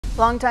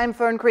Longtime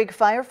Fern Creek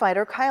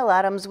firefighter Kyle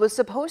Adams was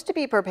supposed to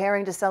be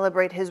preparing to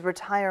celebrate his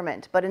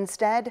retirement, but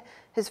instead,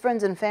 his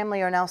friends and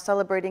family are now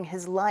celebrating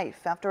his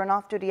life after an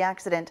off-duty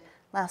accident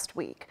last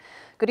week.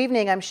 Good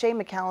evening, I'm Shay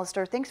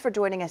McAllister. Thanks for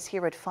joining us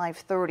here at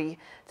 5:30.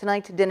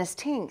 Tonight, Dennis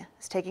Ting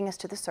is taking us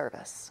to the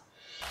service.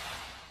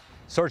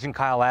 Sergeant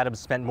Kyle Adams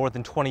spent more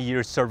than 20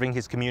 years serving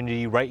his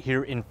community right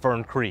here in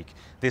Fern Creek.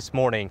 This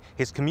morning,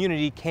 his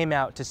community came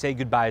out to say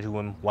goodbye to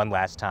him one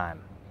last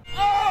time.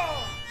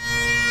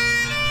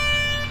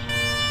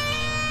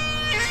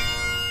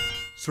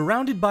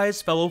 Surrounded by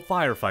his fellow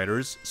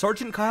firefighters,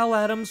 Sergeant Kyle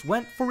Adams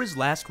went for his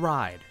last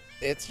ride.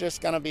 It's just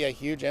going to be a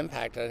huge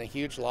impact and a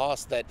huge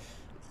loss that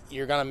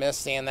you're going to miss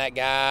seeing that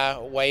guy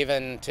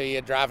waving to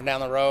you driving down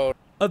the road.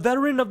 A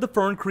veteran of the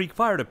Fern Creek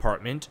Fire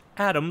Department,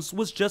 Adams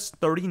was just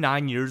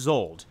 39 years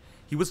old.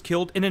 He was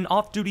killed in an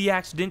off-duty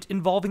accident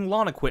involving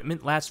lawn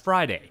equipment last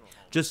Friday,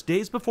 just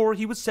days before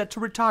he was set to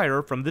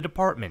retire from the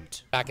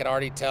department. I could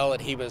already tell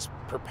that he was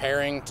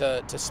preparing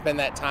to spend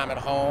that time at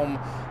home,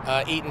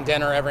 eating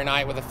dinner every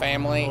night with the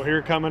family. Well,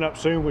 here coming up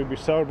soon, we'll be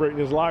celebrating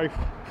his life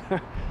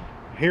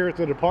here at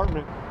the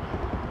department.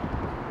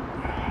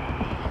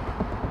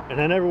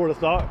 And I never would have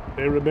thought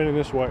it would have been in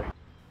this way.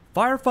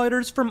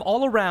 Firefighters from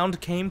all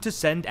around came to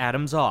send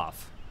Adams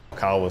off.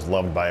 Kyle was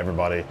loved by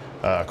everybody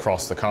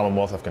across the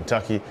Commonwealth of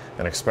Kentucky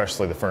and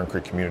especially the Fern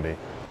Creek community.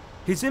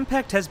 His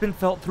impact has been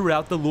felt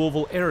throughout the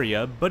Louisville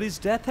area, but his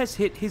death has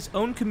hit his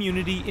own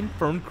community in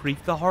Fern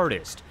Creek the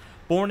hardest.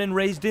 Born and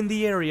raised in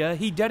the area,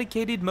 he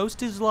dedicated most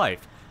of his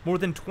life, more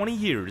than 20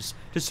 years,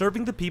 to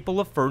serving the people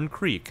of Fern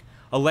Creek,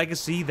 a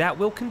legacy that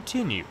will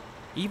continue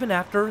even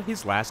after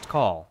his last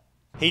call.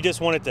 He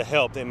just wanted to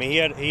help. I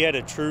mean, he had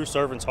a true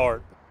servant's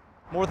heart.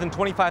 More than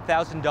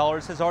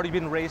 $25,000 has already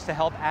been raised to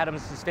help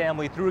Adams'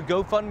 family through a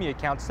GoFundMe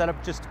account set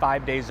up just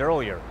 5 days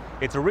earlier.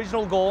 Its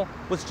original goal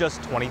was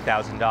just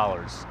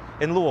 $20,000.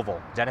 In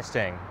Louisville, Dennis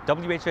Ting,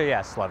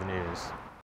 WHAS 11 News.